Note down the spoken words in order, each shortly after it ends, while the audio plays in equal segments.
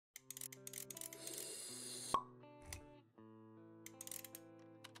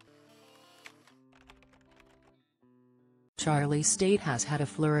Charlie Stayt has had a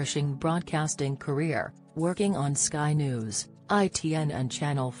flourishing broadcasting career, working on Sky News, ITN and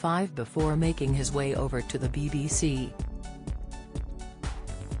Channel 5 before making his way over to the BBC.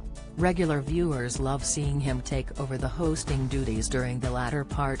 Regular viewers love seeing him take over the hosting duties during the latter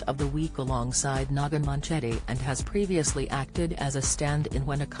part of the week alongside Naga Munchetty, and has previously acted as a stand-in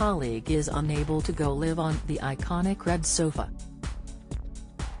when a colleague is unable to go live on the iconic red sofa.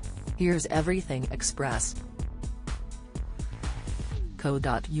 Here's Everything Express.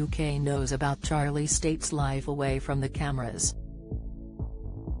 Co.uk knows about Charlie Stayt's life away from the cameras.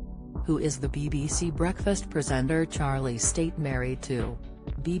 Who is the BBC breakfast presenter Charlie Stayt married to?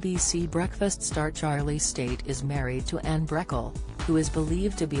 BBC breakfast star Charlie Stayt is married to Anne Breckell, who is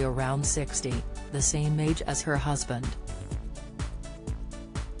believed to be around 60, the same age as her husband.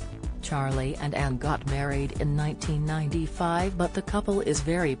 Charlie and Anne got married in 1995, but the couple is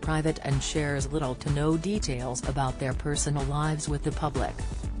very private and shares little to no details about their personal lives with the public.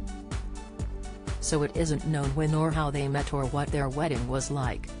 So it isn't known when or how they met or what their wedding was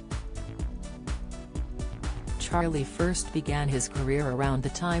like. Charlie first began his career around the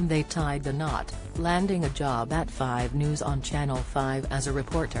time they tied the knot, landing a job at 5 News on Channel 5 as a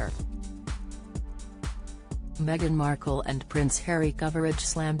reporter. Meghan Markle and Prince Harry coverage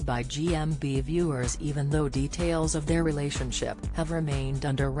slammed by GMB viewers. Even though details of their relationship have remained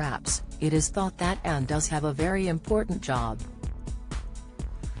under wraps, it is thought that Anne does have a very important job.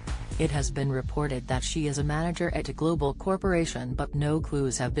 It has been reported that she is a manager at a global corporation, but no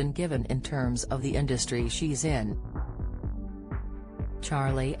clues have been given in terms of the industry she's in.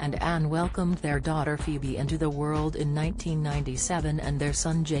 Charlie and Anne welcomed their daughter Phoebe into the world in 1997 and their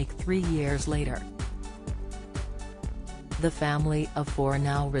son Jake 3 years later. The family of 4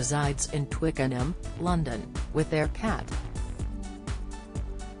 now resides in Twickenham, London, with their cat.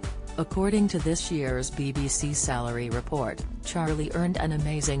 According to this year's BBC salary report, Charlie earned an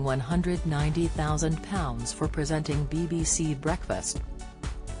amazing £190,000 for presenting BBC Breakfast.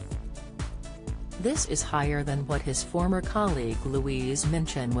 This is higher than what his former colleague Louise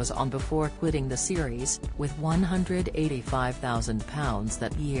Minchin was on before quitting the series, with £185,000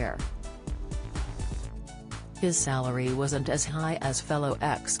 that year. His salary wasn't as high as fellow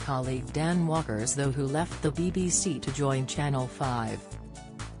ex-colleague Dan Walker's though, who left the BBC to join Channel 5.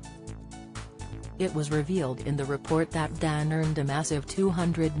 It was revealed in the report that Dan earned a massive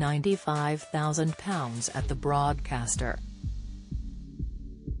 £295,000 at the broadcaster.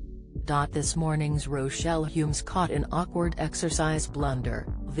 This morning's Rochelle Humes caught an awkward exercise blunder.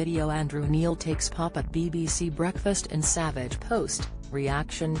 Video Andrew Neil takes pop at BBC Breakfast in savage post.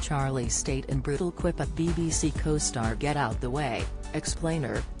 Reaction Charlie Stayt in brutal quip at BBC co-star Get Out the Way.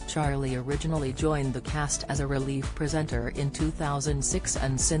 Explainer: Charlie originally joined the cast as a relief presenter in 2006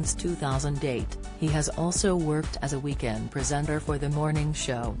 and since 2008, he has also worked as a weekend presenter for the morning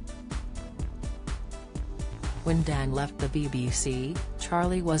show. When Dan left the BBC,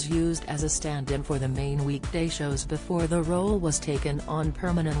 Charlie was used as a stand-in for the main weekday shows before the role was taken on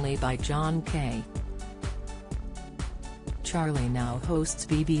permanently by John Kay. Charlie now hosts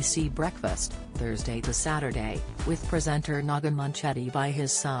BBC Breakfast, Thursday to Saturday, with presenter Naga Munchetty by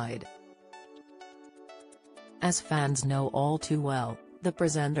his side. As fans know all too well, the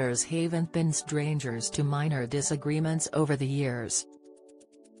presenters haven't been strangers to minor disagreements over the years.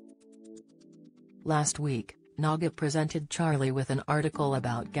 Last week, Naga presented Charlie with an article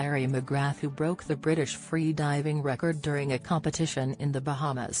about Gary McGrath, who broke the British free diving record during a competition in the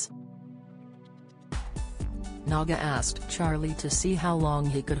Bahamas. Naga asked Charlie to see how long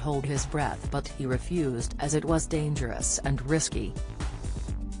he could hold his breath, but he refused as it was dangerous and risky.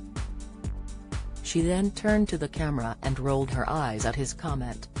 She then turned to the camera and rolled her eyes at his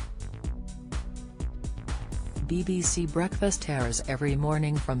comment. BBC Breakfast airs every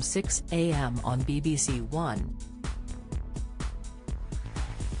morning from 6 a.m. on BBC One.